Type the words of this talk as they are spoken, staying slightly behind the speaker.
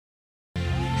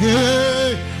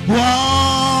Hey,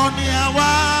 one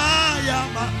yawa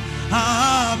yama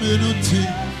aminuti.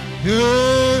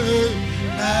 Hey,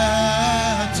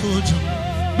 etojo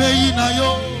meina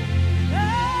yo.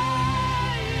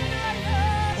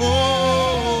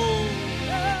 Oh,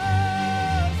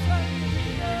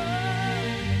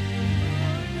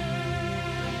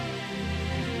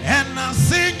 and I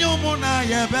sing you muna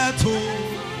yebeto.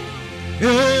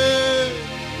 Hey,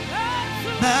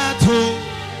 beto.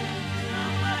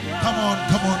 Come on,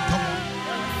 come on, come on.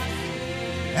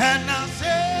 And I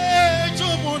say,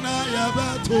 Jumuna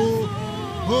Yabato.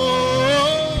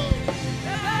 Oh,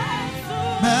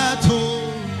 Mato.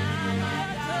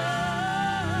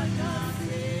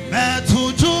 Mato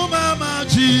Jumama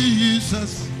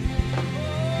Jesus.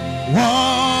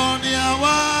 One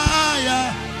Yawaya.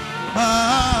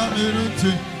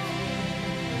 Mamirunti.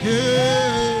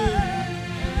 Yeah.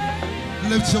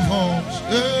 Lift your voice.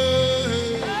 Yeah.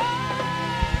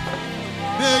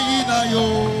 Meina yo.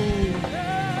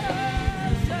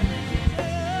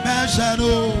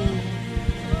 Meshano.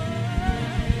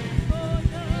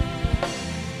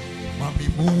 Mami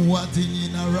muwati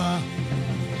inara.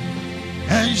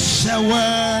 Enshawa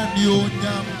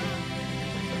nyonyam.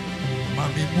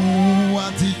 Mami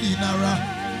muwati inara.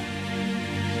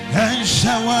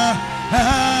 Enshawa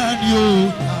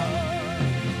nyonyam.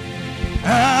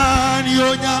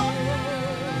 Nyonyam.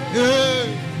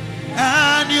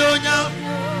 Nyonyam.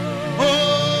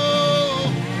 Oh,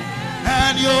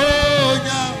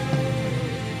 nyonyam.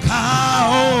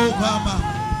 Kaobama.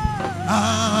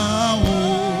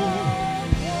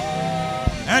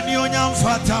 Nyonyam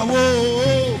fatawo.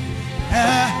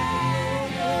 Nyonyam.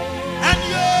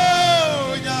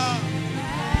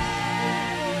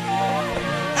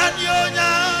 Nyonyam.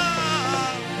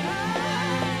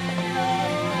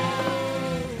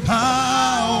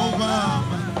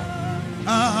 Kaobama.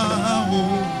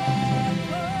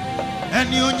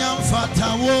 Nyonyam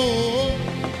fatawo.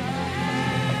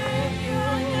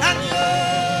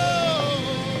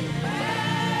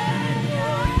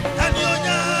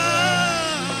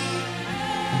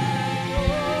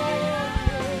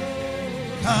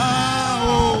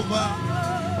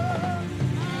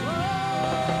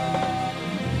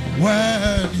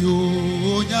 When you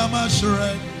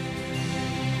Yamashred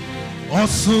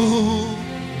also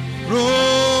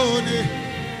Rode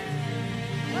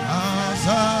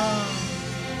Asa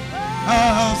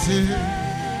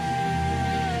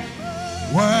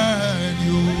when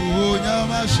you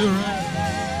Yamashred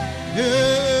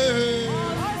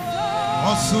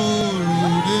also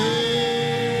Rode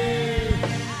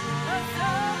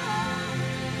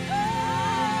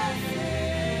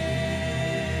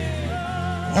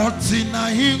Otina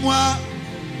hingwa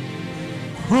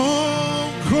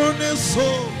kroneso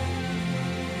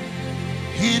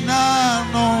hina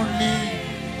noni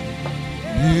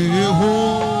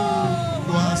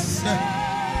Yehovah se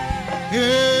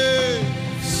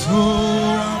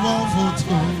sura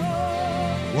mofoto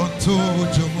wanto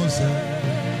jomose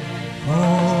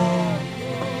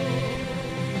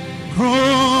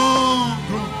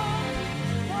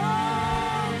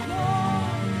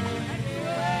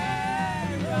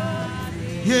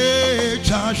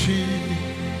Chashi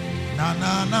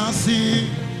na si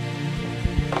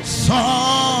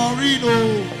sorry no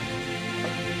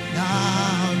na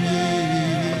me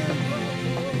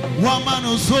woman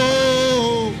so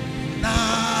na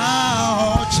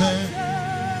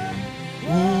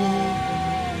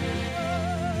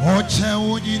oche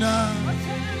onyina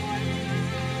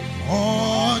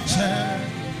oche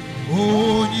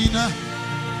onyina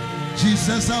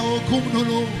Jesus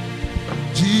okumno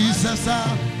Jesus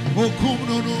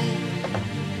okumno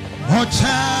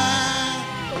oche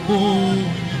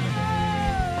onyina.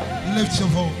 Lift your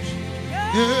voice.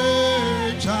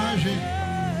 Chaji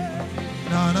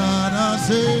na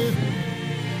say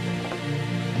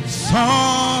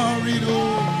sorry no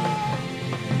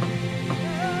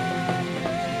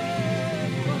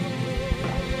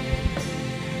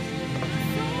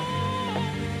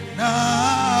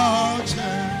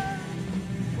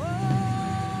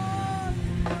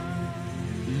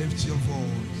lift your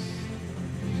voice.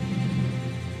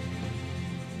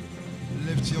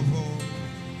 Lift your voice.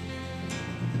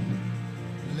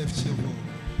 Lift your voice.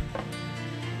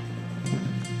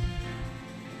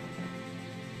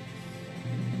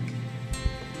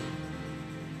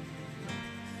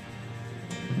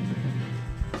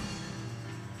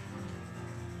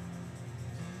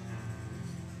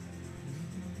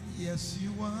 Yes,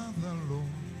 you are the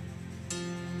Lord,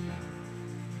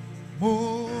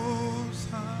 Most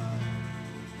High.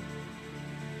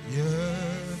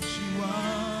 Yes, you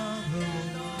are the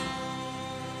Lord.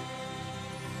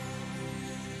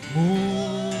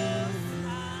 Oh,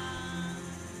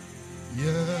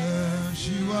 yes,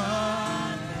 you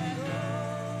are.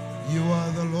 You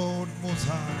are the Lord Most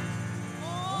High.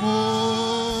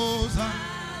 Most High.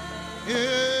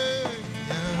 Yeah,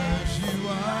 yes, you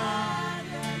are.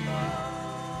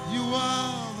 You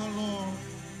are the Lord.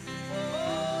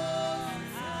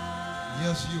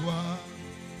 Yes, you are.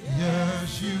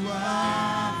 Yes, you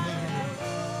are.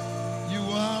 You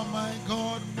are my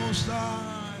God Most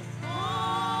High.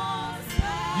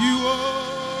 You are.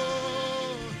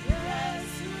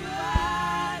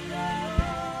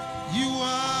 You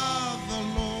are the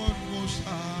Lord Most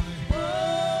High.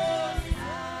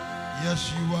 Yes,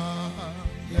 you are.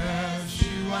 Yes,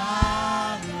 you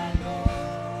are.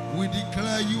 We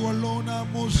declare you alone are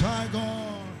Most High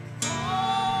God.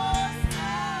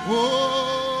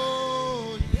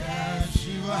 Oh, yes,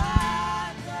 you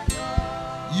are.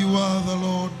 You are the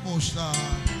Lord Most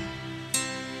High.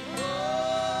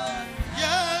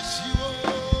 Yes, you are.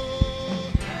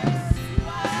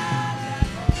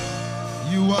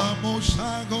 You are Most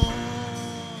High God.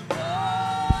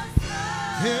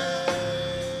 Hey.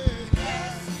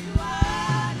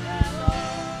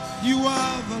 You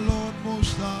are the Lord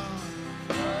Most High.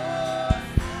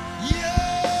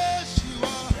 Yes, you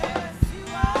are.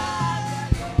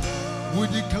 We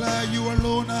declare you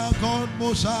alone are God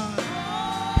Most High.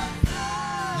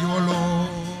 You alone.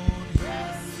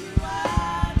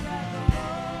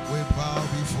 We bow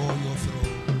before your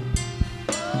throne.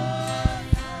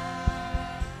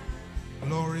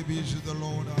 Glory be to the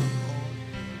Lord our God.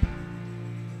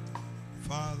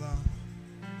 Father,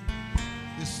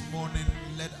 this morning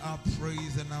let our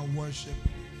praise and our worship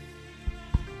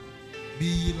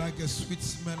be like a sweet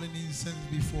smelling incense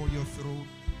before your throne.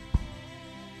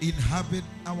 Inhabit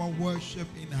our worship,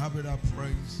 inhabit our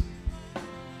praise.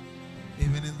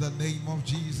 Even in the name of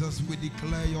Jesus, we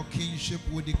declare your kingship,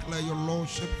 we declare your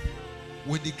lordship,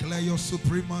 we declare your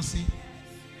supremacy.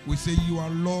 We say you are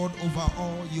Lord over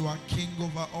all, you are King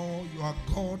over all, you are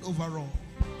God over all.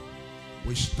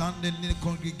 We stand in the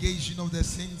congregation of the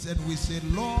saints and we say,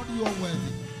 Lord, you are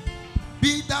worthy.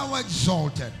 Be thou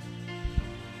exalted.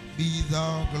 Be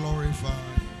thou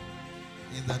glorified.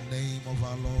 In the name of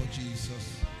our Lord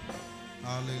Jesus.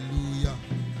 Hallelujah.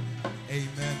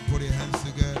 Amen. Put your hands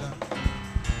together.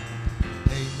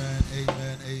 Amen.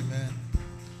 Amen. Amen.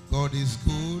 God is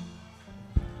good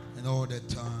and all the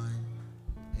time.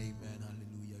 Amen.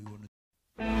 Hallelujah.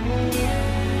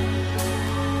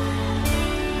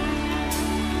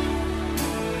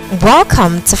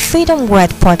 Welcome to Freedom Word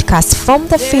Podcast from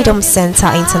the Freedom Center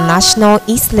International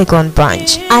East Legon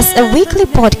branch. As a weekly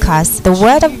podcast, the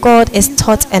Word of God is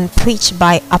taught and preached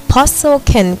by Apostle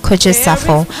Ken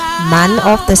Kojosafo, man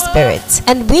of the Spirit.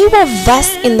 And we will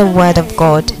verse in the Word of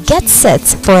God. Get set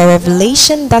for a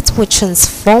revelation that will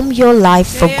transform your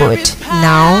life for good.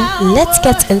 Now, let's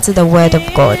get into the Word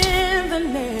of God. In the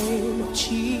name of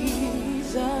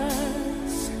Jesus,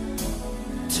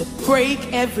 to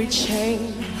break every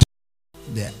chain.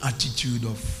 The attitude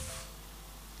of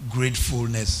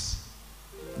gratefulness,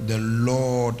 the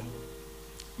Lord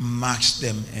marks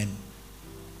them and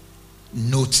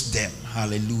notes them.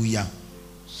 Hallelujah.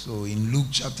 So in Luke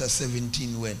chapter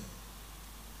 17, when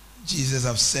Jesus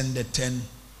have sent the 10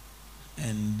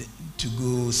 and to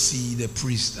go see the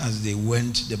priest, as they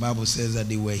went, the Bible says that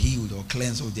they were healed or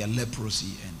cleansed of their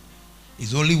leprosy, and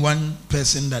it's only one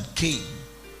person that came,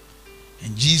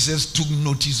 and Jesus took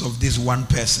notice of this one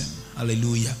person.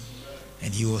 Hallelujah.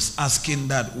 And he was asking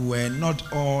that, were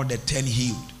not all the 10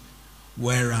 healed?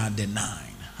 Where are the 9?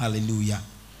 Hallelujah.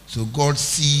 So God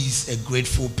sees a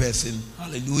grateful person.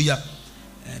 Hallelujah.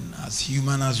 And as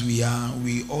human as we are,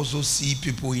 we also see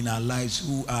people in our lives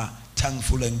who are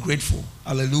thankful and grateful.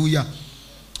 Hallelujah.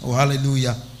 Oh,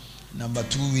 hallelujah. Number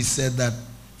 2, we said that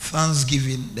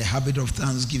thanksgiving, the habit of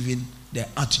thanksgiving, the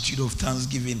attitude of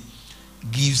thanksgiving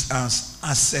gives us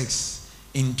access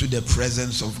into the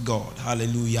presence of God.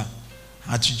 Hallelujah.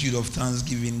 Attitude of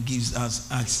thanksgiving gives us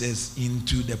access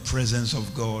into the presence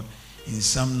of God. In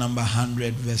Psalm number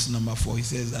 100, verse number 4, he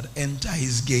says that enter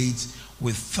his gates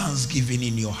with thanksgiving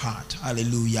in your heart.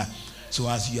 Hallelujah. So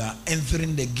as you are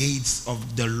entering the gates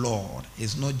of the Lord,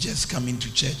 it's not just coming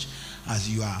to church. As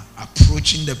you are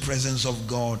approaching the presence of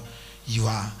God, you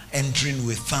are entering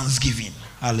with thanksgiving.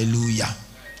 Hallelujah.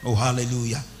 Oh,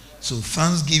 hallelujah. So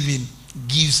thanksgiving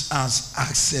gives us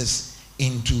access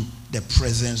into the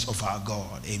presence of our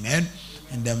God. Amen.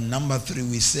 And then number 3,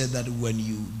 we said that when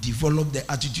you develop the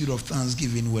attitude of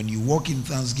thanksgiving, when you walk in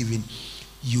thanksgiving,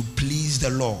 you please the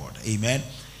Lord. Amen.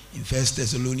 In 1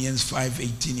 Thessalonians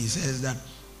 5:18, he says that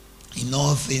In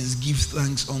all things give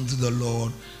thanks unto the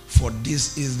Lord, for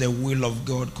this is the will of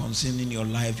God concerning your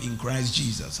life in Christ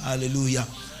Jesus. Hallelujah.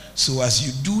 So as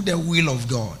you do the will of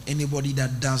God, anybody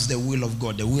that does the will of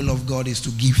God is to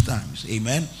give thanks.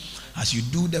 Amen. As you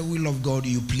do the will of God,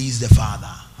 you please the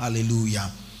Father. Hallelujah.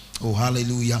 Oh,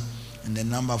 hallelujah. And then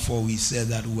number 4, we said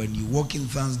that when you walk in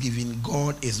thanksgiving,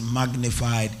 God is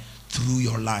magnified through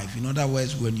your life. In other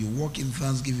words, when you walk in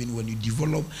thanksgiving, when you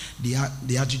develop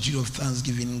the attitude of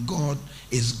thanksgiving, God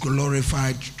is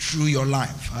glorified through your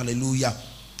life. Hallelujah.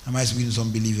 Am I speaking to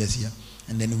some believers here?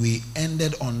 And then we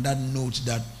ended on that note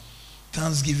that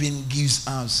thanksgiving gives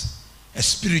us a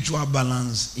spiritual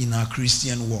balance in our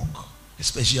Christian walk,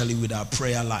 especially with our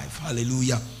prayer life.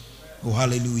 Hallelujah. Oh,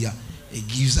 hallelujah. It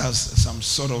gives us some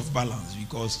sort of balance,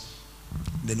 because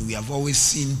then we have always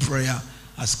seen prayer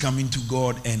as coming to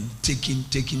God and taking,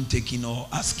 or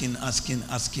asking.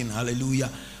 Hallelujah.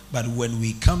 But when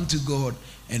we come to God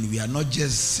and we are not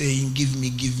just saying, give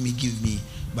me,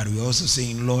 but we're also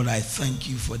saying, Lord, I thank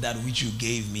you for that which you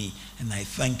gave me, and I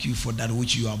thank you for that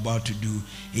which you are about to do.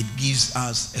 It gives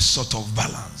us a sort of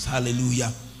balance.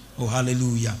 Hallelujah. Oh,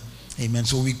 hallelujah. Amen.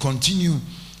 So we continue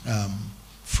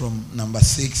from number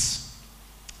 6,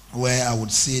 where I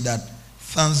would say that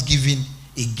thanksgiving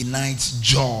ignites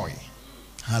joy.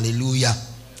 Hallelujah.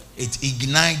 It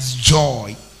ignites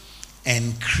joy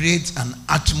and creates an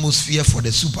atmosphere for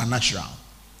the supernatural.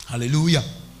 Hallelujah.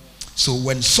 So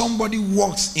when somebody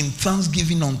walks in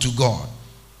thanksgiving unto God,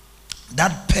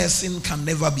 that person can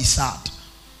never be sad.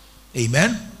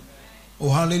 Amen. Oh,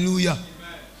 hallelujah.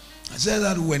 I said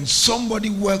that when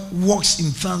somebody walks in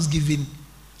thanksgiving,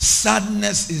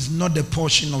 sadness is not the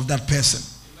portion of that person.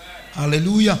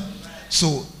 Hallelujah.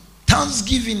 So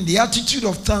thanksgiving, the attitude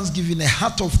of thanksgiving, a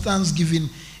heart of thanksgiving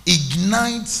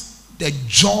ignites the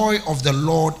joy of the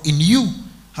Lord in you.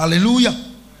 Hallelujah.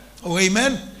 Oh,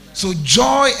 amen. So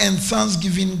joy and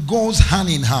thanksgiving goes hand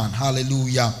in hand.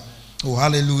 Hallelujah. Oh,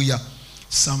 hallelujah.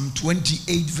 Psalm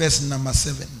 28 verse number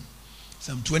 7.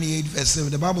 Psalm 28 verse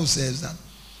 7. The Bible says that,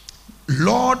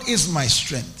 Lord is my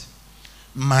strength,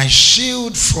 my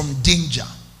shield from danger.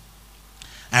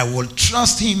 I will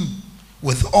trust him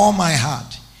with all my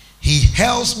heart. He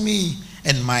helps me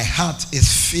and my heart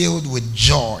is filled with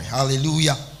joy.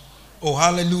 Hallelujah. Oh,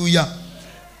 hallelujah.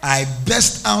 I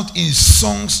burst out in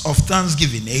songs of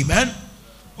thanksgiving. Amen.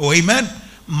 Oh, amen.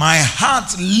 My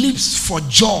heart leaps for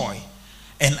joy,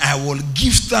 and I will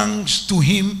give thanks to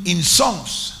him in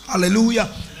songs. Hallelujah.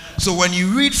 So when you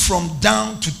read from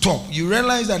down to top, you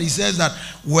realize that he says that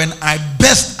when I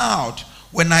burst out,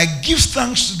 when I give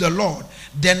thanks to the Lord,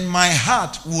 then my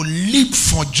heart will leap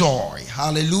for joy.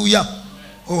 Hallelujah.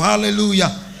 Oh,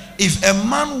 hallelujah. If a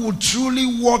man would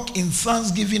truly walk in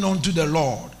thanksgiving unto the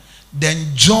Lord, then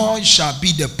joy shall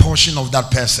be the portion of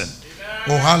that person.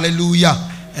 Oh, hallelujah.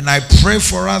 And I pray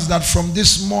for us that from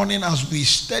this morning, as we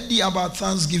study about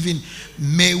thanksgiving,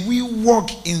 may we walk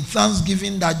in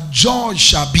thanksgiving, that joy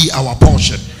shall be our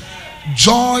portion.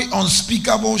 Joy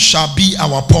unspeakable shall be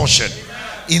our portion.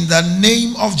 In the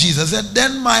name of Jesus. And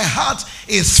then my heart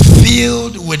is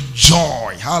filled with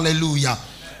joy. Hallelujah.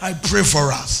 I pray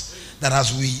for us that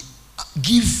as we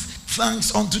give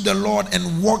thanks unto the Lord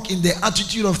and walk in the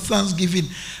attitude of thanksgiving,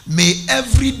 may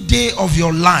every day of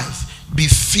your life be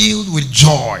filled with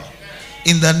joy.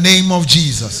 In the name of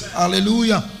Jesus.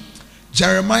 Hallelujah.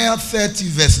 Jeremiah 30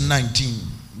 verse 19.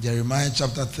 Jeremiah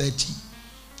chapter 30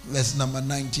 verse number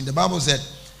 19. The Bible said,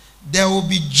 there will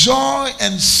be joy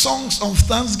and songs of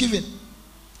thanksgiving.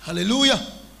 Hallelujah.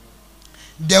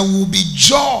 There will be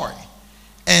joy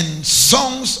and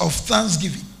songs of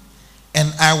thanksgiving.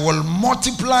 And I will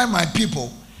multiply my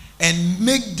people and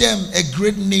make them a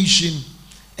great nation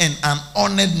and an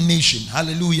honored nation.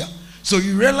 Hallelujah. So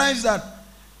you realize that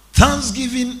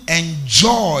thanksgiving and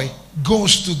joy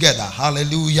goes together.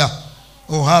 Hallelujah.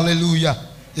 Oh, hallelujah.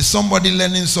 Is somebody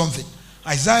learning something?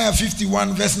 Isaiah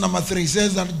 51 verse number 3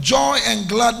 says that joy and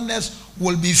gladness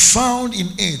will be found in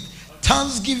it.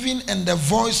 Thanksgiving and the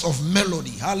voice of melody.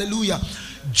 Hallelujah.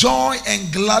 Joy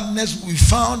and gladness will be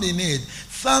found in it.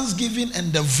 Thanksgiving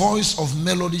and the voice of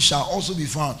melody shall also be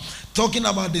found. Talking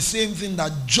about the same thing,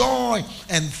 that joy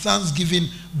and thanksgiving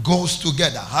goes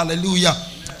together. Hallelujah.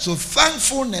 So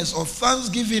thankfulness or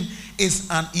thanksgiving is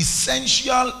an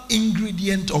essential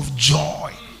ingredient of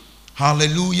joy.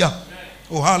 Hallelujah.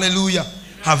 Oh, hallelujah.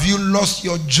 Have you lost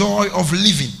your joy of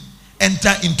living?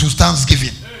 Enter into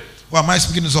thanksgiving. Well, am I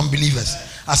speaking to some believers?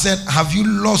 I said, have you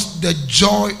lost the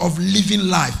joy of living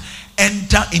life?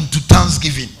 Enter into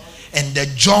thanksgiving. And the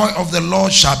joy of the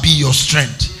Lord shall be your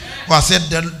strength. Well, I said,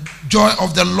 the joy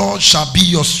of the Lord shall be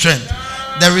your strength.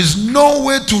 There is no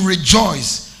way to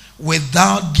rejoice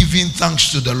without giving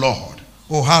thanks to the Lord.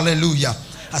 Oh, hallelujah.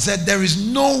 I said there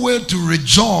is no way to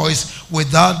rejoice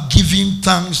without giving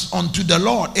thanks unto the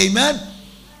Lord. Amen.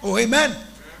 Oh, amen.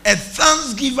 A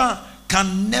thanksgiver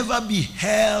can never be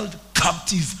held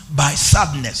captive by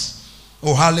sadness.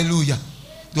 Oh, hallelujah.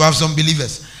 Do I have some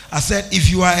believers? I said if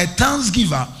you are a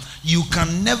thanksgiver, you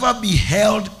can never be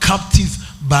held captive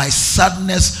by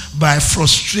sadness, by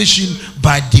frustration,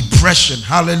 by depression.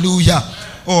 Hallelujah.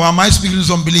 Oh, am I speaking to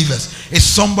some believers? Is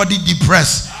somebody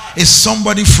depressed? Is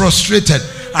somebody frustrated?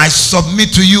 I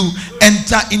submit to you,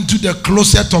 enter into the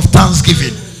closet of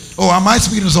thanksgiving. Oh, am I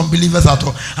speaking to some believers at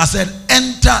all? I said,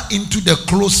 enter into the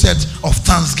closet of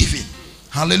thanksgiving.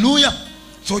 Hallelujah.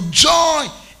 So joy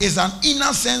is an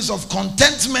inner sense of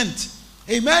contentment.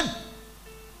 Amen.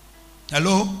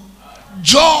 Hello.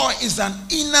 Joy is an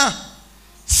inner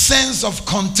sense of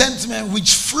contentment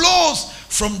which flows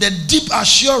from the deep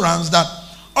assurance that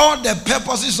all the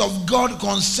purposes of God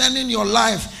concerning your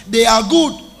life, they are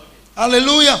good.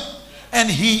 Hallelujah. And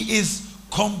he is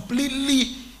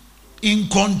completely in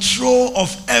control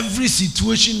of every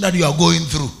situation that you are going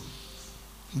through.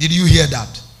 Did you hear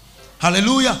that?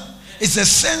 Hallelujah. It's a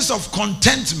sense of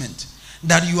contentment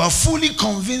that you are fully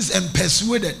convinced and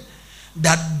persuaded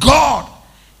that God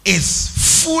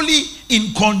is fully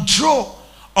in control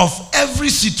of every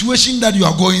situation that you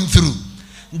are going through.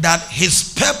 That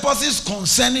his purposes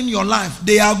concerning your life,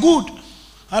 they are good.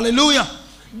 Hallelujah.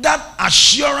 That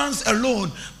assurance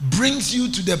alone brings you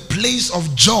to the place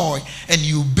of joy and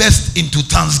you burst into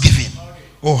thanksgiving.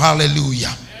 Oh,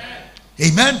 hallelujah.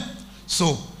 Amen.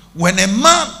 So when a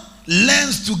man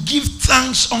learns to give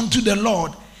thanks unto the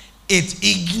Lord, it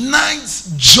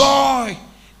ignites joy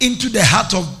into the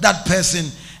heart of that person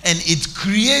and it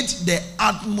creates the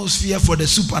atmosphere for the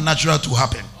supernatural to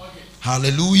happen.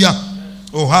 Hallelujah.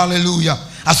 Oh, hallelujah.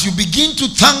 As you begin to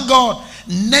thank God,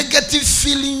 negative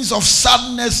feelings of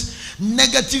sadness,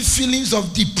 negative feelings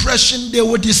of depression, they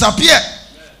will disappear.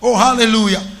 Oh,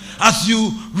 hallelujah. As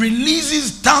you release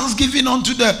his thanksgiving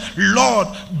unto the Lord,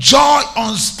 joy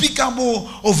unspeakable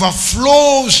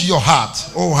overflows your heart.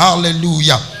 Oh,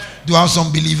 hallelujah. Do I have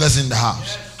some believers in the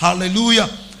house? Hallelujah.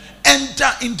 Enter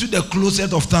into the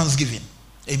closet of thanksgiving.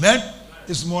 Amen.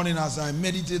 This morning as I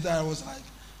meditated, I was like,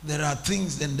 there are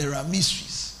things and there are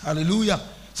mysteries. Hallelujah.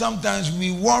 Sometimes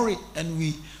we worry and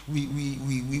we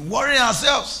worry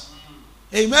ourselves.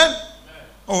 Amen.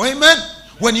 Oh, amen.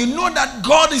 When you know that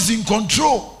God is in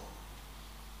control,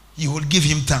 you will give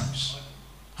him thanks.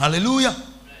 Hallelujah.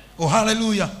 Oh,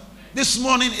 hallelujah. This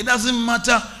morning, it doesn't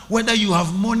matter whether you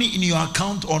have money in your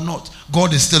account or not.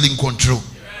 God is still in control.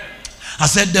 I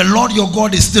said, the Lord your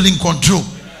God is still in control.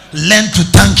 Learn to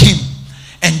thank him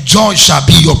and joy shall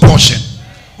be your portion.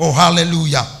 Oh,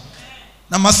 hallelujah.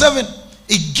 Number 7,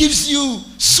 it gives you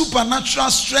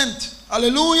supernatural strength.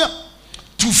 Hallelujah.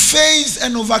 To face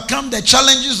and overcome the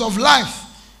challenges of life.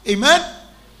 Amen.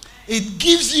 It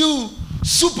gives you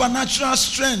supernatural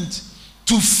strength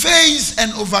to face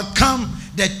and overcome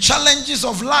the challenges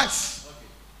of life.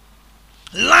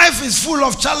 Life is full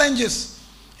of challenges.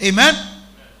 Amen.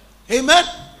 Amen.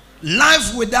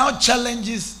 Life without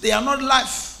challenges, they are not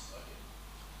life.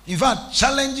 In fact,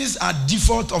 challenges are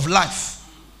default of life.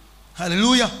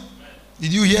 Hallelujah.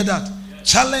 Did you hear that?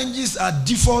 Challenges are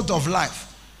default of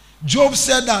life. Job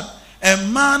said that a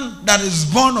man that is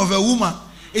born of a woman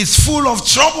is full of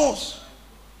troubles.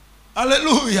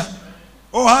 Hallelujah.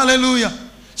 Oh, hallelujah.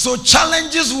 So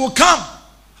challenges will come.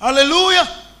 Hallelujah.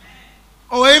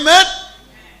 Oh, amen.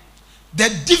 The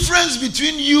difference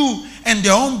between you and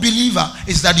the unbeliever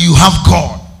is that you have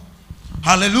God.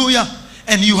 Hallelujah.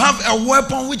 And you have a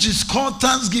weapon which is called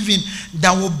thanksgiving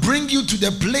that will bring you to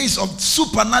the place of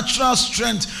supernatural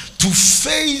strength to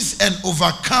face and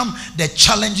overcome the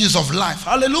challenges of life.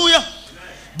 Hallelujah. Amen.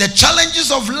 The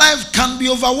challenges of life can be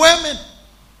overwhelming.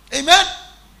 Amen.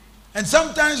 And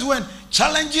sometimes when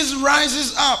challenges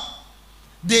rises up,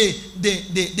 they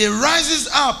rises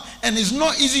up and it's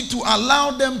not easy to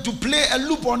allow them to play a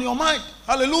loop on your mind.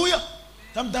 Hallelujah.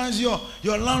 Sometimes your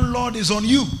landlord is on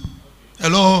you.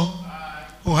 Hello.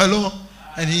 Oh, hello.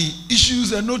 And he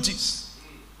issues a notice.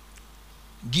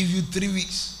 Give you 3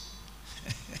 weeks.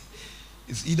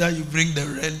 It's either you bring the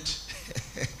rent.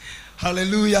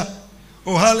 Hallelujah.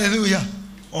 Oh, hallelujah.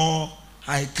 Or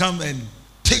I come and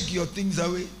take your things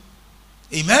away.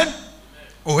 Amen. Amen.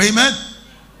 Oh, amen.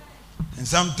 And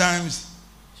sometimes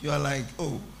you are like,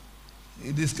 oh,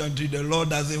 in this country the law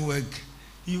doesn't work.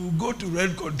 You go to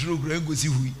rent control.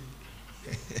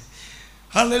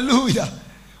 Hallelujah.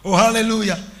 Oh,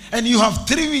 hallelujah. And you have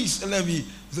 3 weeks,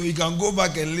 so you can go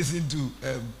back and listen to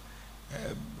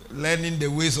learning the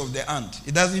ways of the ant.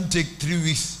 It doesn't take 3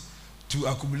 weeks to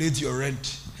accumulate your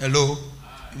rent. Hello?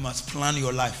 You must plan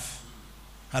your life.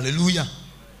 Hallelujah.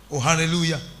 Oh,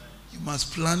 hallelujah. You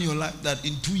must plan your life that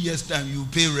in 2 years' time you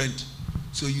pay rent.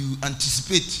 So you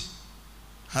anticipate.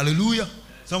 Hallelujah.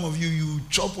 Some of you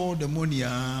chop all the money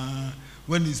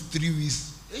when it's 3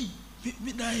 weeks. Hey,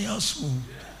 me die house.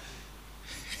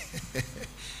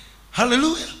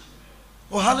 Hallelujah.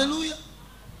 Oh, hallelujah.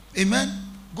 Amen.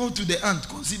 Go to the ant.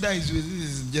 Consider his ways. This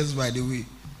is just by the way.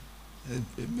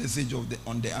 A message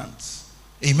on the ants.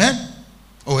 Amen.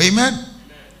 Oh, amen. Amen.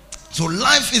 So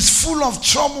life is full of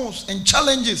troubles and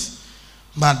challenges.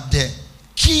 But the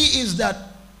key is that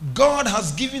God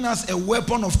has given us a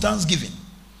weapon of thanksgiving.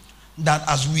 That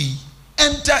as we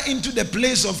enter into the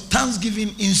place of thanksgiving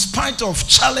in spite of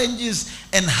challenges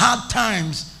and hard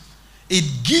times, it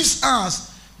gives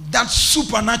us that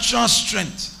supernatural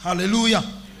strength. Hallelujah.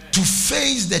 Amen. To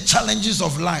face the challenges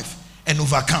of life and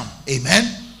overcome.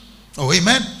 Amen. Oh,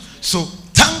 amen. So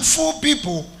thankful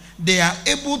people, they are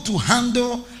able to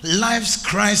handle life's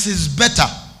crisis better.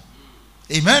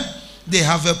 Amen. They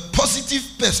have a positive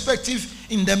perspective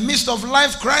in the midst of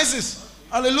life crisis.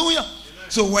 Hallelujah.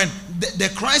 So when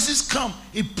the crisis comes,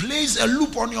 it plays a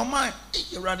loop on your mind.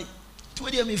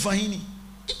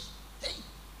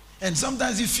 And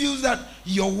sometimes it feels that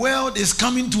your world is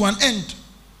coming to an end.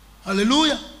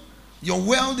 Hallelujah. Your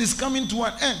world is coming to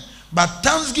an end. But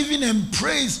thanksgiving and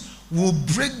praise will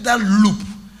break that loop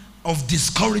of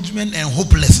discouragement and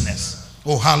hopelessness.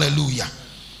 Oh, hallelujah.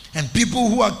 And people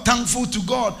who are thankful to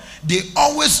God, they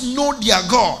always know their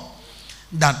God.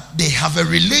 That they have a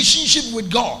relationship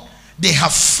with God. They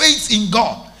have faith in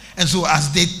God. And so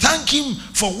as they thank him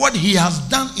for what he has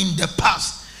done in the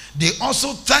past, they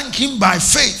also thank him by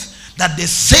faith that the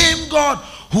same God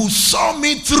who saw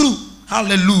me through,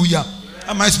 hallelujah.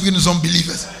 Am I speaking to some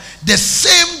believers? The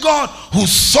same God who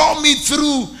saw me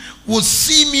through will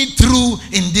see me through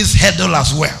in this hurdle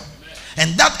as well.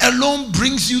 And that alone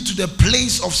brings you to the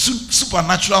place of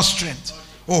supernatural strength.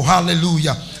 Oh,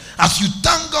 hallelujah. As you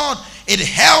thank God, it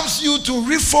helps you to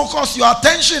refocus your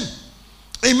attention.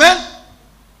 Amen.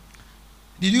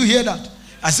 Did you hear that?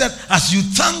 I said, as you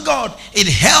thank God, it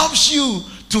helps you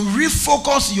to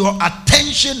refocus your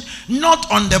attention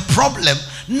not on the problem,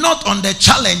 not on the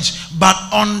challenge, but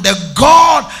on the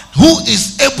God who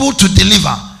is able to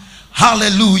deliver.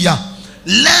 Hallelujah.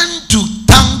 Learn to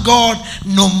thank God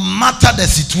no matter the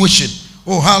situation.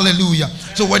 Oh, hallelujah.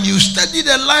 So when you study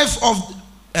the life of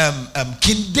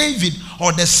King David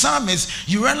or the psalmist,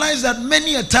 you realize that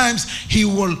many a times he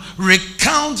will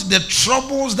recount the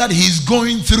troubles that he's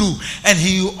going through, and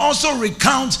he will also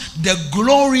recount the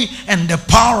glory and the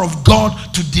power of God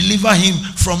to deliver him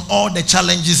from all the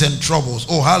challenges and troubles.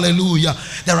 Oh, hallelujah.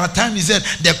 There are times he said,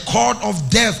 the cord of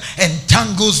death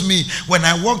entangles me. When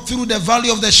I walk through the valley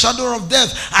of the shadow of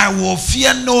death, I will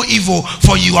fear no evil,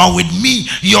 for you are with me.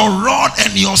 Your rod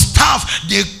and your staff,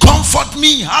 they comfort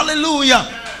me.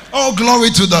 Hallelujah. Oh,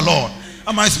 glory to the Lord.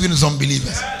 Am I speaking to some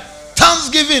believers?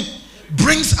 Thanksgiving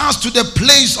brings us to the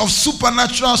place of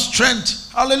supernatural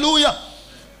strength. Hallelujah.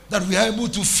 That we are able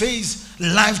to face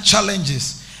life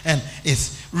challenges. And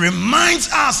it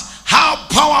reminds us how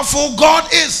powerful God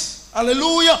is.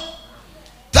 Hallelujah.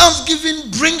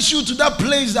 Thanksgiving brings you to that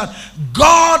place that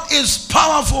God is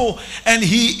powerful and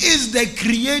he is the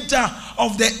creator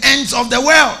of the ends of the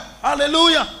world.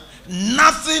 Hallelujah.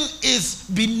 Nothing is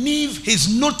beneath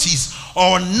his notice,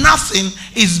 or nothing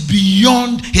is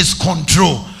beyond his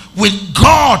control. With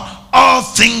God, all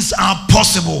things are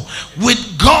possible.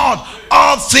 With God,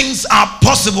 all things are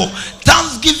possible.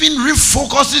 Thanksgiving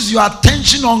refocuses your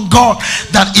attention on God,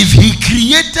 that if he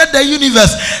created the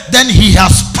universe, then he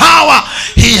has power.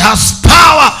 He has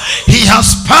power. He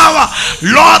has power.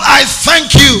 Lord, I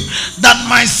thank you that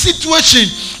my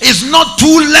situation is not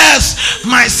too less.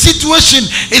 My situation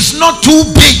is not too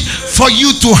big for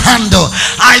you to handle.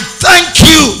 I thank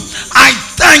you. I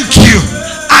thank you.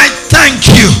 I thank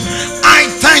you. I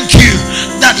thank you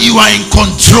that you are in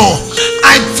control.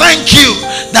 I thank you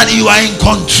that you are in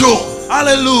control.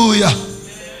 Hallelujah.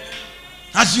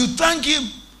 As you thank him,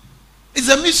 it's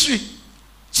a mystery.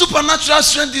 Supernatural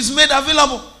strength is made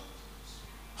available.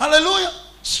 Hallelujah.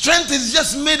 Strength is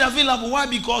just made available. Why?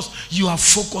 Because you are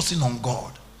focusing on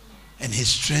God. And his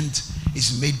strength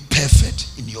is made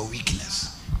perfect in your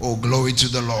weakness. Oh, glory to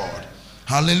the Lord.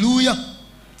 Hallelujah.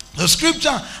 The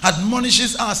scripture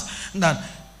admonishes us that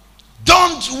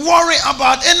don't worry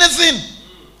about anything.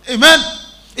 Amen.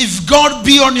 If God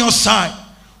be on your side,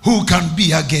 who can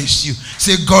be against you?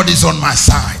 Say, God is on my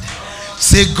side.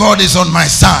 Say, God is on my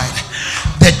side.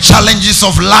 The challenges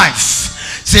of life.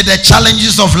 Say, the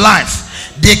challenges of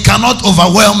life, they cannot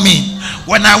overwhelm me.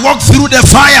 When I walk through the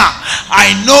fire,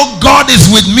 I know God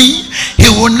is with me. He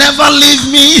will never leave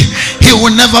me. He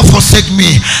will never forsake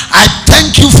me. I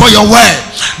thank you for your word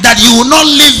that you will not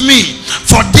leave me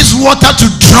for this water to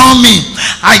drown me.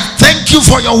 I thank you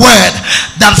for your word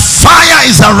that fire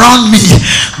is around me,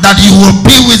 that you will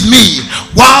be with me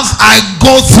whilst I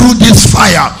go through this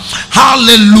fire.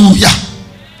 Hallelujah.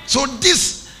 So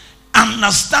this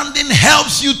understanding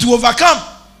helps you to overcome.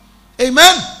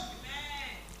 Amen.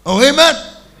 Oh, amen.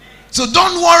 So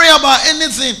don't worry about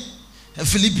anything.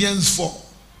 Philippians 4,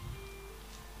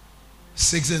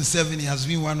 6 and 7 has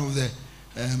been one of the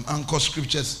anchor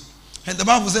scriptures. And the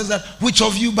Bible says that which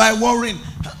of you by worrying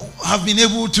have been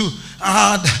able to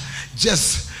add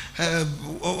just,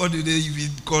 what do they even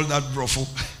call that, brothel?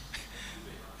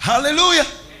 Hallelujah.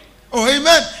 Oh,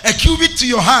 amen. A cubit to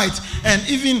your height. And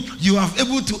even you are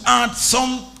able to add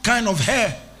some kind of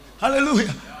hair.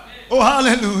 Hallelujah. Oh,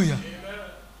 hallelujah.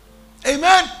 Amen.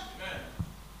 Amen.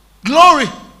 Glory.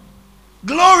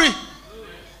 Glory.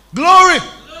 Glory.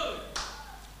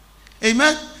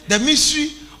 Amen. The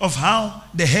mystery of how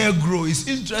the hair grows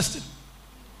is interesting.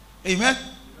 Amen.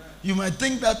 You might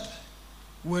think that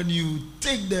when you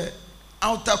take the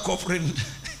outer covering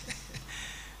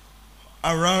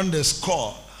around the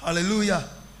skull, hallelujah,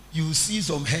 you will see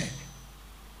some hair.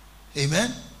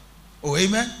 Amen. Oh,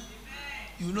 amen.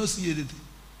 You will not see anything.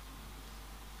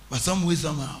 But some way,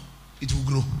 somehow, it will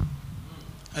grow.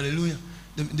 Hallelujah.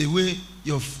 The way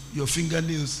your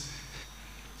fingernails,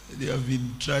 they have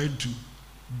been trying to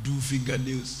do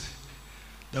fingernails.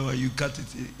 That when you cut it,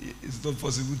 it's not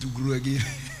possible to grow again.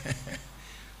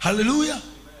 Hallelujah.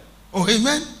 Oh,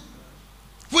 amen.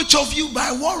 Which of you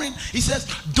by worrying, he says,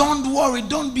 don't worry,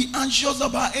 don't be anxious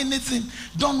about anything.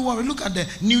 Don't worry. Look at the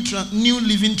New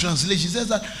Living Translation. It says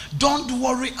that don't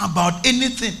worry about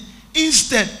anything.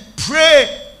 Instead,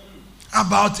 pray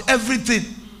about everything.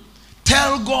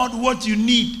 Tell God what you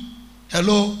need.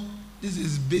 Hello? This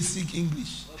is basic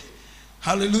English.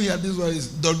 Hallelujah. This one is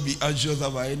don't be anxious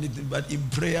about anything, but in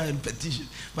prayer and petition.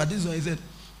 But this one he said,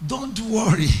 don't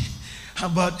worry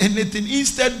about anything.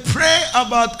 Instead, pray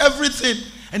about everything.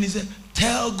 And he said,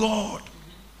 tell God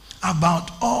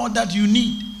about all that you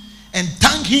need and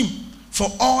thank him for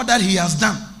all that he has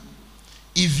done.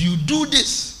 If you do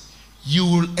this, you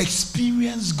will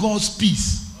experience God's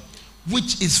peace,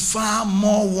 which is far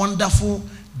more wonderful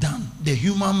than the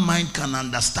human mind can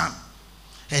understand.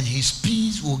 And his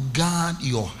peace will guard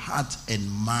your heart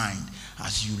and mind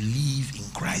as you live in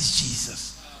Christ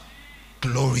Jesus.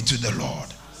 Glory to the Lord.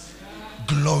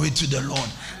 Glory to the Lord.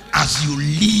 As you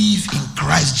live in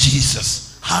Christ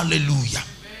Jesus. Hallelujah.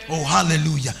 Oh,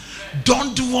 hallelujah.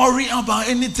 Don't worry about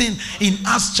anything. In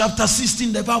Acts chapter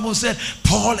 16, the Bible said,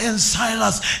 Paul and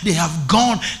Silas, they have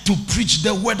gone to preach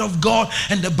the word of God.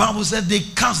 And the Bible said they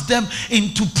cast them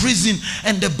into prison.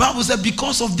 And the Bible said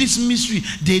because of this mystery,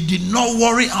 they did not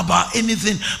worry about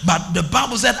anything. But the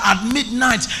Bible said at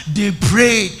midnight, they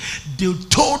prayed. They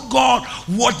told God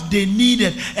what they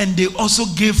needed. And they also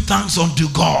gave thanks unto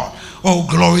God. Oh,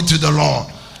 glory to the Lord.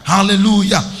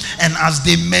 Hallelujah. And as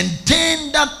they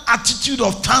maintained that attitude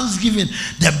of thanksgiving,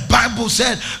 the Bible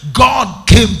said God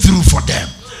came through for them.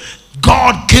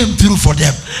 God came through for them.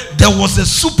 There was a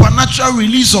supernatural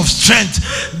release of strength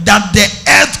that the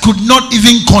earth could not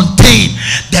even contain.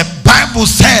 The Bible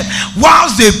said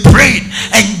whilst they prayed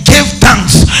and gave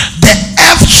thanks, the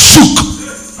earth shook.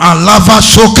 Alava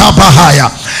shoka bahaya.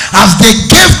 As they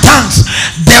gave thanks,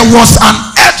 there was an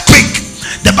earthquake.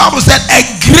 The Bible said a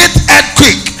great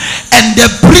earthquake, and the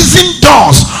prison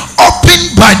doors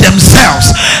opened by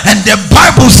themselves. And the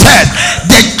Bible said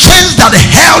the chains that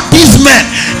held these men,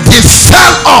 they fell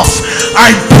off.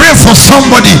 I pray for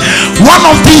somebody one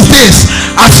of these days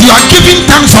as you are giving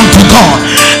thanks unto God.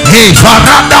 Hey,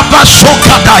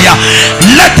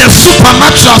 let the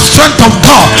supernatural strength of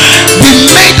God be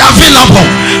made available,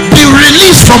 be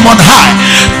released from on high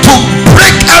to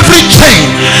break every chain,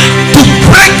 to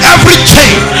break every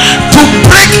chain, to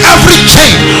break every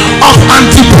chain of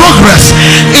anti-progress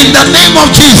in the name of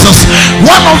Jesus.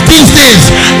 One of these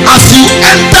days, as you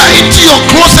enter into your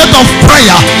closet of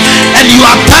prayer and you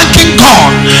are thanking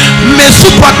God, may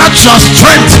supernatural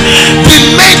strength be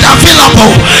made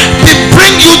available, be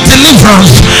bring you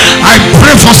deliverance. I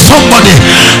pray for somebody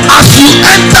as you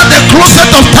enter the closet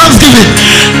of thanksgiving,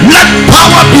 let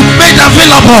power be made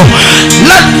available.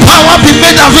 Let power be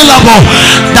made available,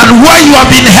 that where you have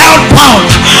been held bound,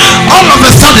 all of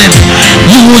a sudden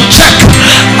you will check.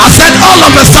 I said all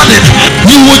of a sudden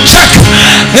you will check.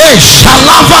 Hey,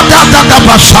 Shalava Dada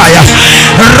Bashaya,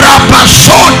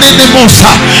 Rabashone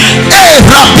Nemosa, Hey,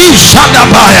 Rabbi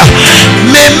Shadabaya.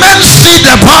 May men see the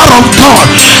the power of God,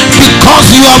 because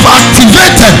you have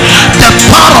activated the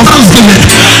power of thanksgiving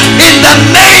in the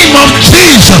name of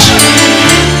Jesus.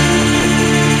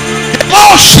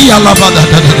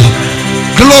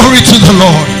 Glory to the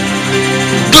Lord.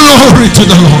 Glory to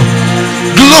the Lord.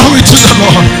 Glory to the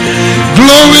Lord.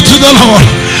 Glory to the Lord.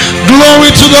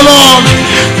 Glory to the Lord.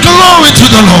 Glory to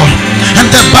the Lord. And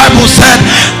the Bible said,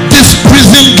 this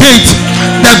prison gate,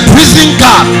 the prison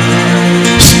guard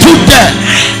stood there,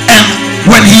 and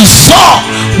when he saw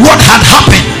what had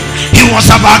happened, he was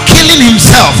about killing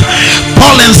himself.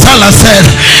 Paul and Silas said,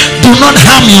 do not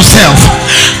harm yourself.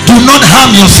 Do not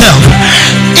harm yourself.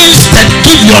 Instead,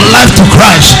 give your life to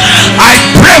Christ. I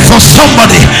pray for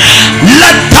somebody.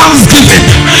 Let thanksgiving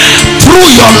through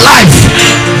your life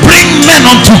bring men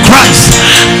unto Christ.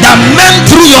 That men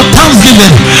through your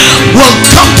thanksgiving will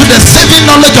come to the saving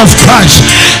knowledge of Christ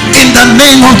in the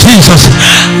name of Jesus.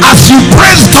 As you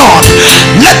praise God,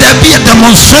 let there be a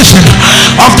demonstration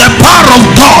of the power of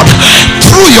God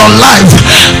through your life,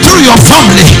 through your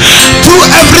family, through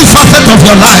every facet of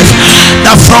your life.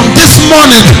 That from this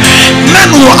morning, men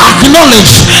will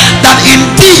acknowledge that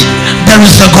indeed there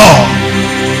is a God.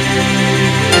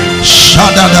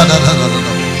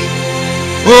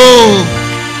 Oh,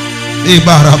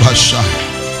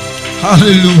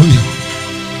 hallelujah.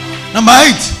 Number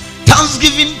 8,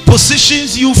 thanksgiving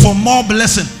positions you for more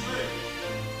blessing.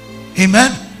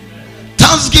 Amen.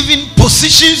 Thanksgiving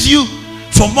positions you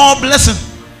for more blessing.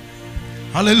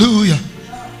 Hallelujah.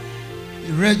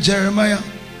 You read Jeremiah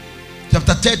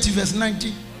chapter 30 verse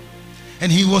 19,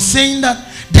 and he was saying that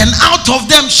then out of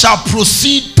them shall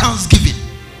proceed thanksgiving.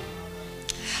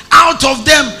 Out of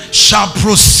them shall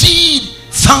proceed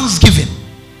thanksgiving.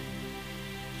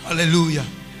 Hallelujah.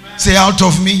 Say, out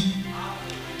of me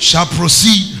shall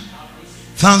proceed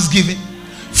thanksgiving.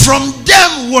 From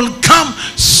them will come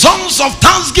songs of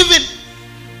thanksgiving.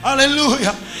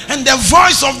 Hallelujah. And the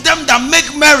voice of them that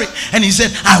make merry. And he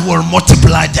said, I will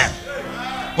multiply them.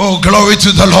 Oh, glory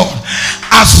to the Lord.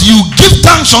 As you give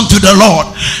thanks unto the Lord,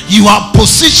 you are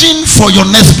positioned for your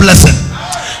next blessing.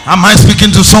 Am I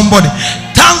speaking to somebody?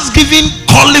 Thanksgiving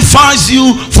qualifies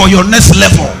you for your next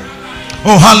level.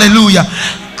 Oh, hallelujah.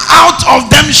 Out of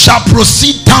them shall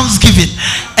proceed thanksgiving,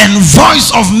 and voice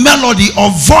of melody,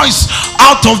 or voice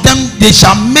out of them they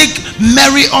shall make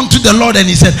merry unto the Lord. And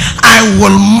he said, I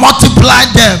will multiply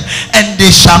them, and they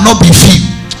shall not be few.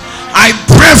 I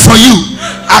pray for you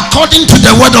according to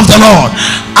the word of the Lord.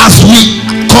 As we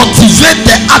cultivate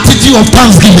the attitude of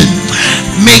thanksgiving,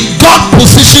 may God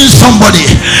position somebody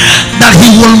that he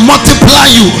will multiply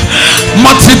you.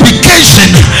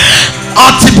 Multiplication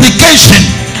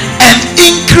and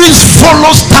increase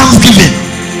follows thanksgiving.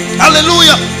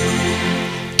 Hallelujah.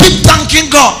 Keep thanking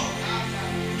God.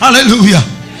 Hallelujah.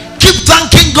 Keep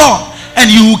thanking God, and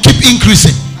you will keep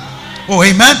increasing. Oh,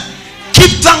 amen.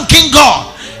 Keep thanking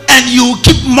God, and you will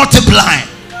keep multiplying.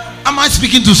 Am I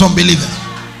speaking to some believers?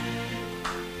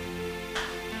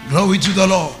 Glory to the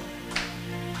Lord.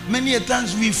 Many a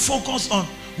times we focus on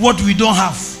what we don't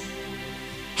have.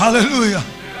 Hallelujah.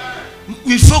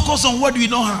 We focus on what we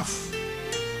don't have.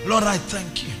 Lord, I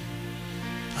thank you.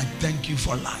 I thank you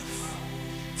for life.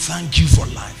 Thank you for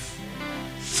life.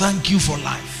 Thank you for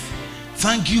life.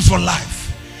 Thank you for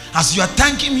life. As you are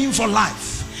thanking him for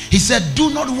life, he said, do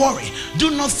not worry.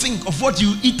 Do not think of what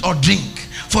you eat or drink.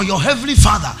 For your heavenly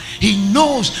Father, he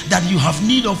knows that you have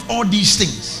need of all these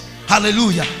things.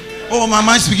 Hallelujah. Oh, my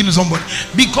mind speaking to somebody.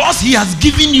 Because he has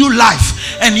given you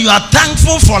life, and you are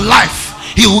thankful for life,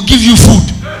 he will give you food.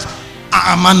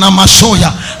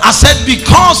 I said,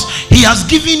 because he has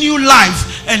given you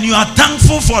life and you are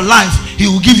thankful for life, he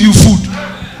will give you food.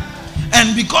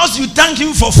 And because you thank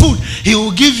him for food, he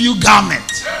will give you garment.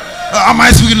 Am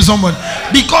I speaking to someone?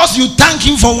 Because you thank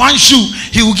him for one shoe,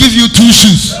 he will give you 2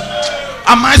 shoes.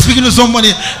 Am I speaking to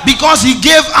somebody? Because he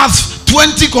gave us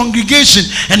 20 congregation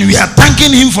and we are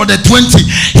thanking him for the 20,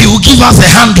 he will give us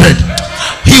 100.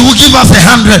 He will give us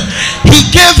 100. He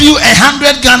gave you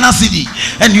 100 Ghana cedi,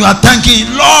 and you are thanking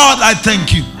him. Lord, I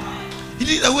thank you. It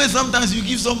is the way sometimes you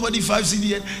give somebody 5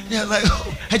 cedi and they are like,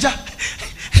 oh, hey,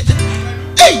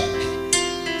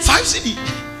 5 cedi.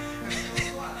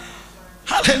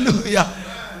 Hallelujah.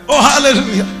 Oh,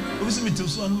 hallelujah.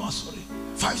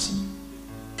 5 cedi.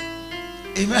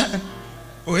 Amen.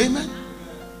 Oh, amen.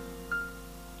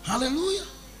 Hallelujah.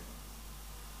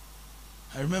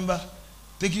 I remember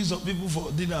taking some people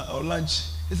for dinner or lunch.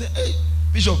 They said, hey,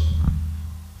 Bishop,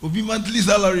 will be monthly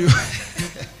salary.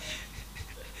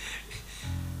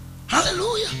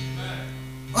 Hallelujah.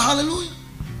 Oh, hallelujah.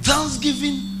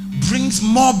 Thanksgiving brings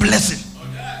more blessing.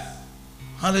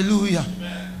 Hallelujah.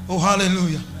 Oh,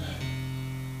 hallelujah.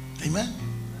 Amen.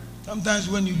 Sometimes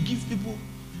when you give people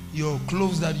your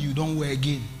clothes that you don't wear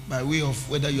again, by way of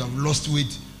whether you have lost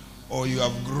weight or you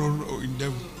have grown in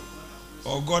them,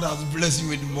 or God has blessed you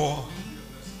with more.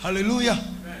 Hallelujah.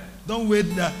 Don't wait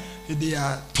that they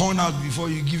are torn out before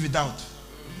you give it out.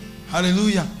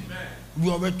 Hallelujah. We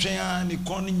are trying to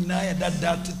corner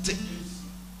that.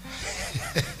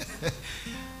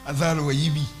 Azaro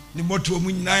yibi ni moto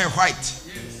mu nyina white.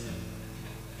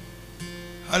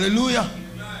 Hallelujah.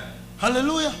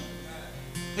 Hallelujah.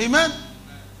 Amen.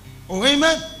 Oh,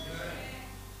 amen.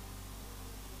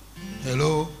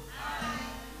 Hello.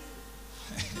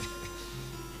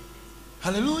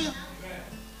 Hallelujah.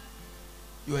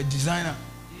 You are a designer.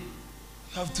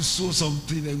 You have to sew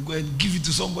something and go and give it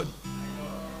to somebody.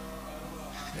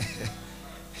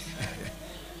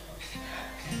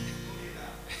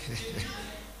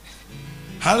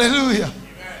 Hallelujah.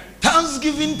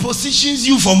 Thanksgiving positions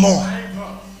you for more.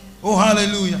 Oh,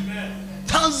 hallelujah.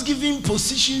 Thanksgiving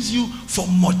positions you for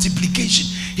multiplication.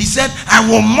 He said, I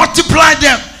will multiply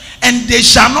them and they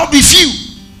shall not be few.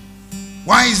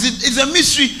 Why is it? It's a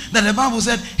mystery that the Bible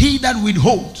said, he that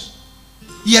withholds,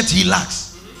 yet he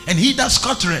lacks. And he that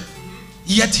scattereth,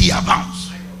 yet he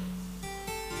abounds.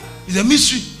 It's a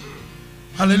mystery.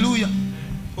 Hallelujah.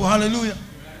 Oh, hallelujah.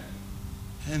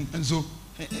 And so,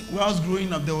 when I was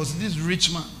growing up, there was this rich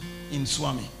man in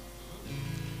Swami.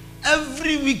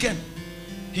 Every weekend,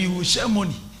 he would share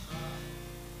money.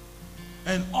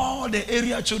 And all the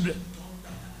area children,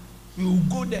 we would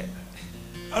go there.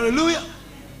 Hallelujah.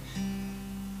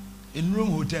 In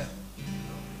Room Hotel.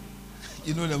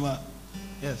 You know the man?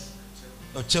 Yes.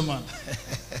 The chairman.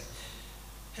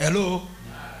 Hello.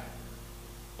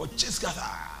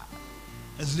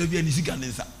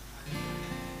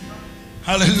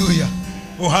 Hallelujah.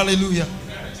 Oh, hallelujah.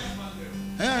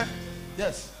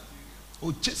 Yes.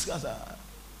 Oh,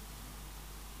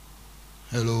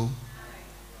 hello.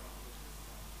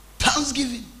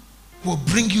 Thanksgiving will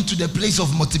bring you to the place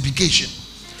of multiplication.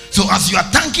 So as you are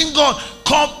thanking God,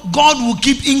 God will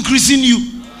keep increasing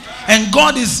you. And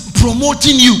God is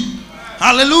promoting you.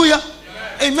 Hallelujah.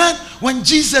 Amen. When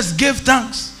Jesus gave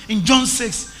thanks in John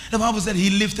 6, the Bible said he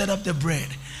lifted up the bread.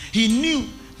 He knew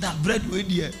that bread was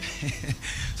here.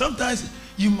 Sometimes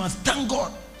you must thank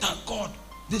God. Thank God.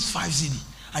 This 5 cedi,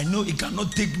 I know it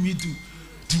cannot take me to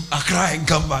Accra and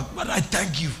come back, but I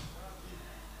thank you.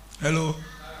 Hello.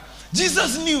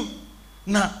 Jesus knew.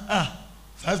 Now,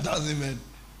 5,000 men,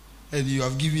 and you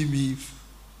have given me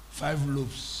 5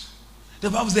 loaves. The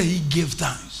Bible said he gave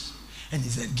thanks, and he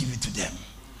said, give it to them.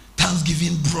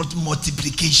 Thanksgiving brought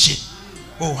multiplication.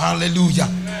 Oh, hallelujah.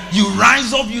 You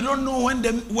rise up, you don't know where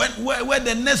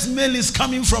the next meal is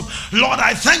coming from. Lord,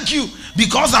 I thank you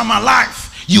because I'm alive.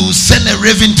 You will send a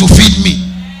raven to feed me.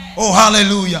 Oh,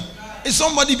 hallelujah. Is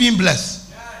somebody being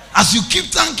blessed? As you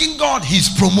keep thanking God, he's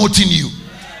promoting you.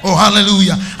 Oh,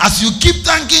 hallelujah. As you keep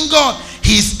thanking God,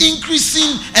 he's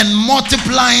increasing and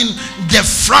multiplying the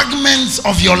fragments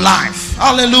of your life.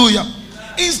 Hallelujah.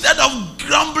 Instead of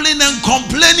grumbling and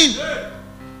complaining.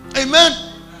 Amen.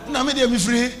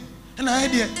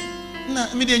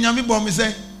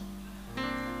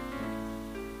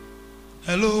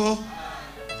 Hello.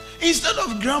 Instead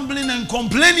of grumbling and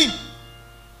complaining.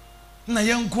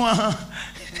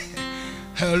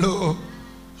 Hello.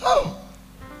 Oh.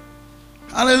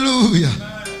 Hallelujah.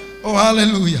 Oh,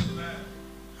 hallelujah.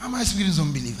 Am I speaking to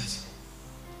some believers?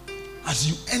 As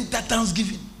you enter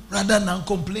thanksgiving rather than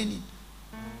complaining,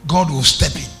 God will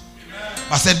step in.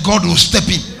 I said God will step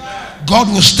in. God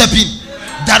will step in.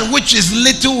 That which is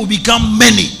little will become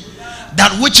many.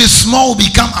 That which is small will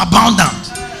become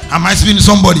abundant. Am I speaking to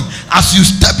somebody? As you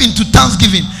step into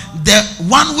thanksgiving, the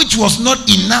one which was not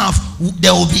enough,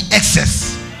 there will be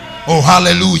excess. Oh,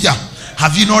 hallelujah.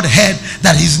 Have you not heard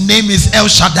that his name is El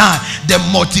Shaddai, the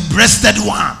multi-breasted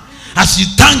one? As you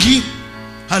thank him,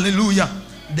 hallelujah,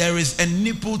 there is a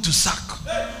nipple to suck.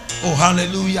 Oh,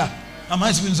 hallelujah. Am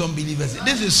I speaking to some believers?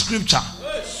 This is scripture.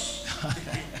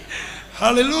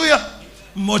 Hallelujah.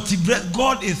 Multi-breast.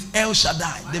 God is El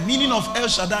Shaddai. The meaning of El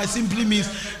Shaddai simply means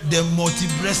the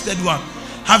multi-breasted one.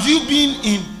 Have you been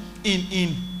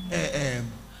in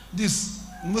this,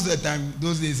 most of the time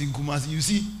those days in Kumasi, you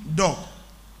see dog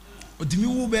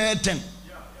 10.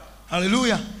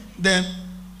 Hallelujah. Then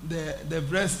the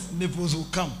breast nipples will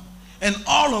come, and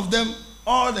all of them,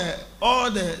 all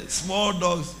the small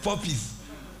dogs, puppies,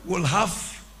 will have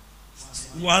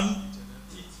one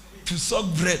to suck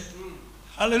bread.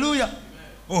 Hallelujah.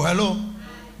 Oh, hello.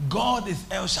 God is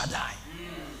El Shaddai.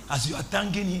 As you are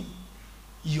thanking him,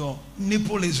 your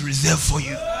nipple is reserved for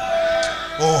you.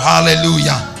 Oh,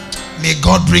 hallelujah. May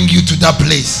God bring you to that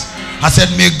place. I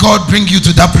said, may God bring you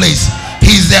to that place.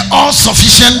 He is the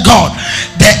all-sufficient God.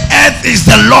 The earth is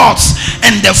the Lord's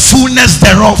and the fullness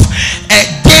thereof. A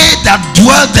day that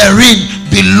dwell therein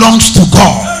belongs to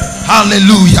God.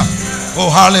 Hallelujah. Oh,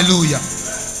 hallelujah.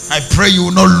 I pray you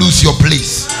will not lose your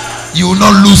place. You will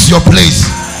not lose your place.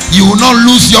 You will not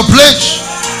lose your place.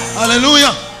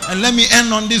 Hallelujah. And let me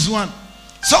end on this one.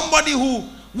 Somebody who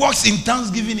walks in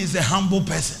thanksgiving is a humble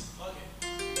person.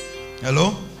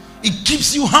 Hello? It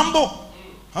keeps you humble.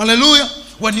 Hallelujah.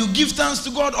 When you give thanks to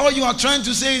God, all you are trying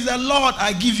to say is that, Lord,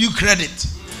 I give you credit.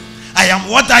 I am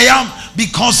what I am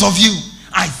because of you.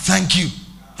 I thank you.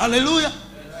 Hallelujah.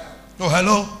 Oh,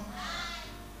 hello.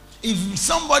 If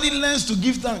somebody learns to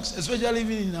give thanks, especially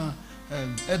even in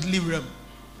earthly realm,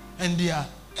 and they are,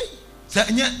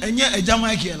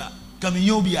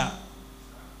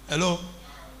 hello.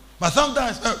 But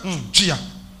sometimes, chia,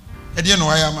 I didn't know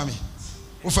I am, mommy.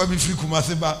 If I be free,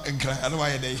 Kumasiba and cry, I don't know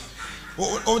why they.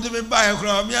 Oh, they buy a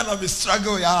crowd, me and I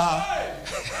struggle, yeah.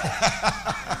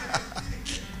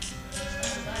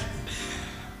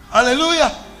 Hallelujah.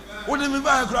 What do you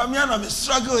buy a crowd? Me and I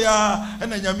struggle, yeah.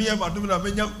 And then Yamia, but do not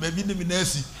maybe the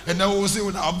Minesi, and I will say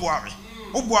with Abuami.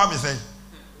 Ubuami say.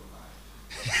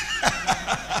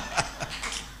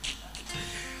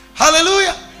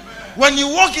 Hallelujah. When you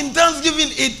walk in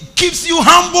thanksgiving, it keeps you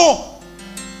humble.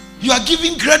 You are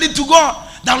giving credit to God.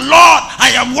 The Lord,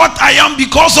 I am what I am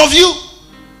because of you.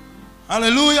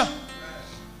 Hallelujah.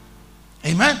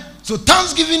 Amen. So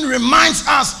thanksgiving reminds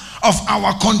us of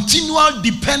our continual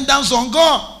dependence on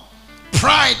God.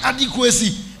 Pride,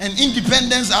 adequacy, and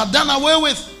independence are done away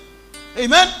with.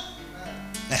 Amen.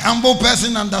 A humble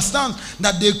person understands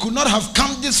that they could not have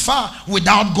come this far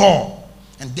without God.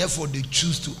 And therefore they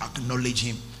choose to acknowledge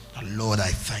him. Lord, I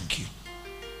thank you.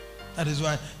 That is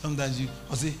why sometimes you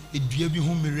say,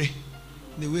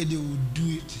 the way they would do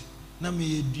it.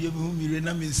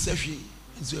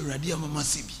 It's already a mama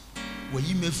sibi. When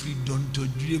you may free don't to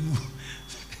dream.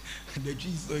 The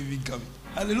tree is not even coming.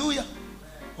 Hallelujah.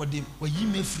 When you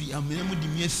may free, I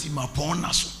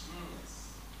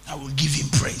will give him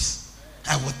praise.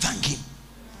 I will thank him.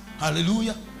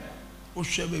 Hallelujah. Oh,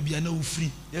 sure, baby, I know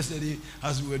free. Yesterday,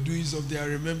 as we were doing something, I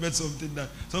remembered something that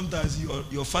sometimes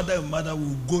your father and mother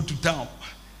will go to town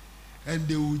and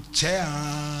they will chair.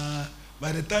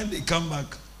 By the time they come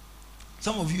back,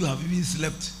 some of you have even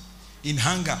slept in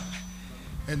hunger.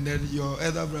 And then your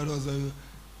elder brother was like,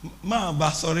 Ma,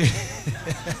 sorry.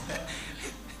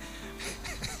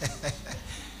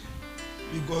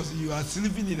 Because you are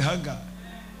sleeping in hunger.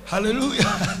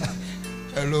 Hallelujah.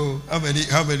 Hello. How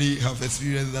many have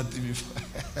experienced that before?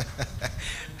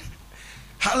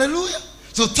 Hallelujah.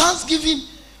 So thanksgiving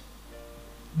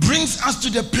brings us to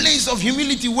the place of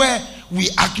humility where we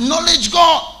acknowledge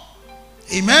God.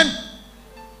 Amen.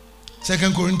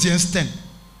 2 Corinthians 10,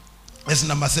 verse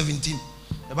number 17.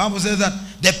 The Bible says that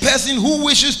the person who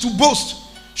wishes to boast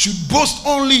should boast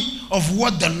only of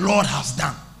what the Lord has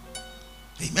done.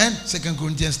 Amen. 2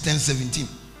 Corinthians 10, 17.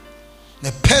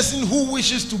 The person who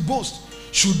wishes to boast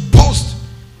should boast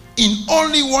in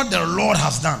only what the Lord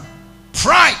has done.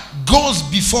 Pride goes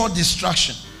before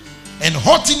destruction, and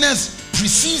haughtiness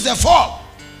precedes a fall.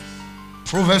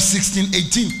 Proverbs 16,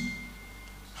 18.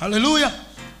 Hallelujah.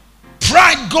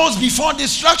 Pride goes before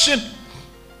destruction,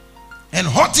 and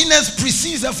haughtiness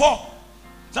precedes a fall.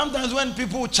 Sometimes when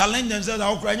people challenge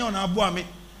themselves,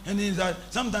 and then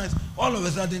sometimes all of a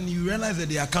sudden you realize that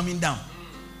they are coming down,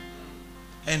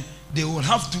 and they will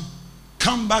have to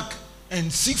come back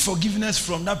and seek forgiveness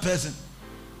from that person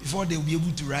before they will be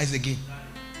able to rise again.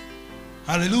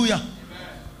 Hallelujah.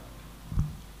 Amen.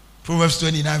 Proverbs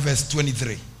 29 verse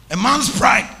 23. A man's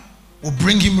pride will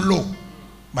bring him low,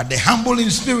 but the humble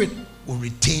in spirit will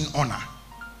retain honor.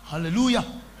 Hallelujah.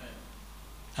 Amen.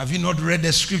 Have you not read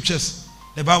the scriptures?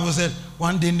 The Bible said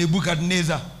one day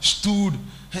Nebuchadnezzar stood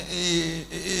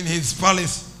in his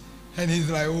palace and he's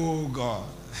like, oh God,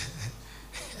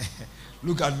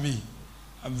 look at me.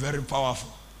 I'm very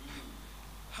powerful.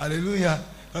 Hallelujah.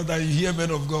 Sometimes you hear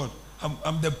men of God.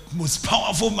 I'm the most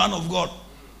powerful man of God.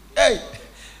 Hey.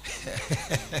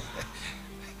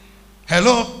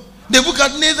 Hello.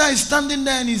 Nebuchadnezzar is standing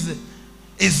there and he said,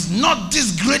 is not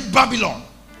this great Babylon?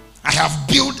 I have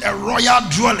built a royal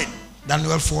dwelling.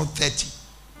 Daniel 4:30.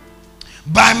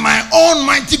 By my own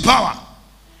mighty power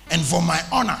and for my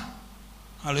honor.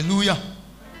 Hallelujah.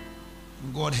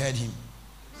 And God heard him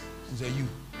and said, you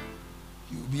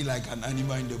will be like an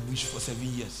animal in the bush for 7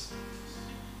 years.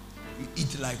 You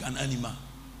eat like an animal.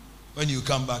 When you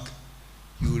come back,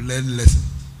 you will learn lessons.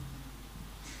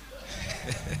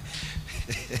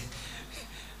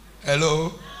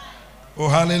 Hello. Oh,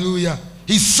 hallelujah.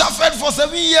 He suffered for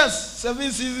 7 years,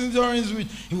 7 seasons during which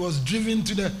he was driven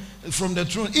from the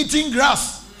throne, eating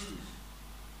grass.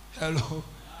 Hello.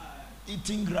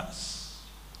 Eating grass.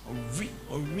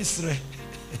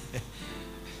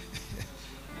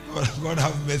 God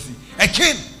have mercy. A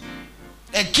king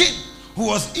who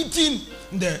was eating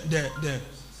the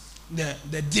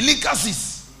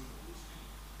delicacies.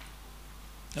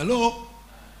 Hello.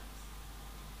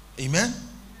 Amen.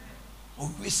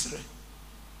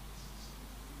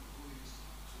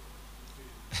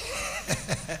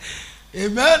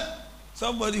 Amen.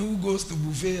 Somebody who goes to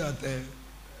buffet at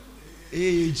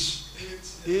AH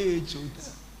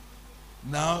hotel.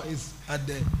 Now it's at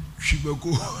the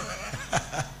Shiboko.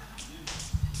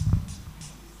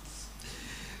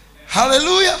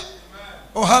 Hallelujah.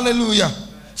 Oh, hallelujah.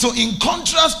 So in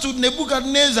contrast to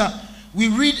Nebuchadnezzar, we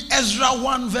read Ezra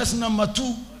 1 verse number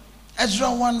 2.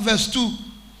 Ezra 1 verse 2.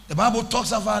 The Bible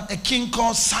talks about a king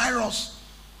called Cyrus.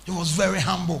 He was very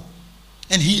humble.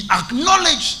 And he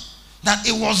acknowledged that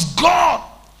it was God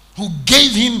who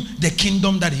gave him the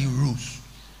kingdom that he rules.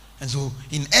 And so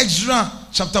in Ezra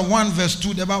chapter 1 verse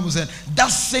 2, the Bible said,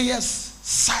 "Thus saith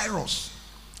Cyrus,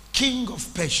 king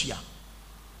of Persia,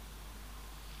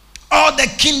 all the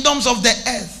kingdoms of the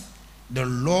earth, the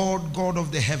Lord God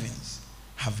of the heavens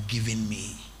have given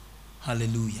me."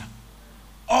 Hallelujah.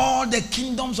 All the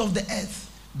kingdoms of the earth,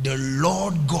 the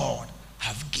Lord God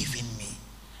have given me.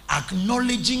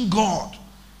 Acknowledging God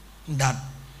that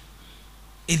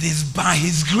it is by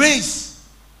his grace,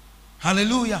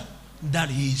 hallelujah, that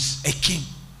he is a king.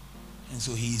 And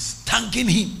so he is thanking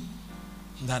him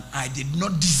that I did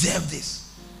not deserve this.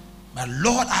 But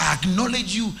Lord, I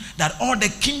acknowledge you that all the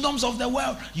kingdoms of the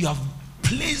world, you have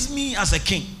placed me as a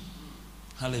king.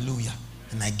 Hallelujah.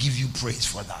 And I give you praise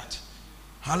for that.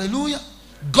 Hallelujah.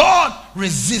 God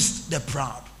resists the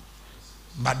proud,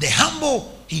 but the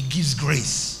humble, he gives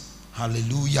grace.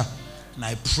 Hallelujah. And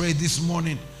I pray this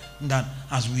morning that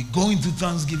as we go into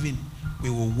Thanksgiving, we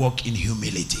will walk in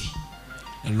humility.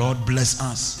 The Lord bless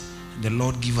us. The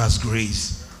Lord give us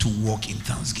grace to walk in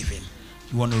thanksgiving.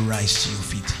 You want to rise to your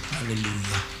feet.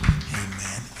 Hallelujah.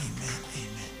 Amen. Amen.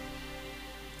 Amen.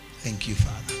 Thank you,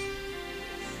 Father.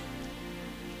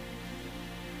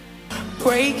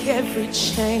 Break every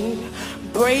chain.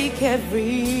 Break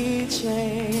every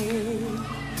chain.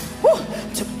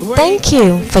 Thank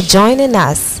you for joining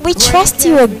us. We trust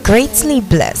you are greatly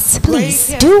blessed.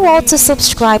 Please do well to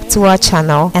subscribe to our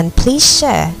channel and please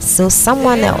share so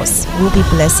someone else will be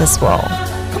blessed as well.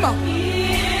 Come on.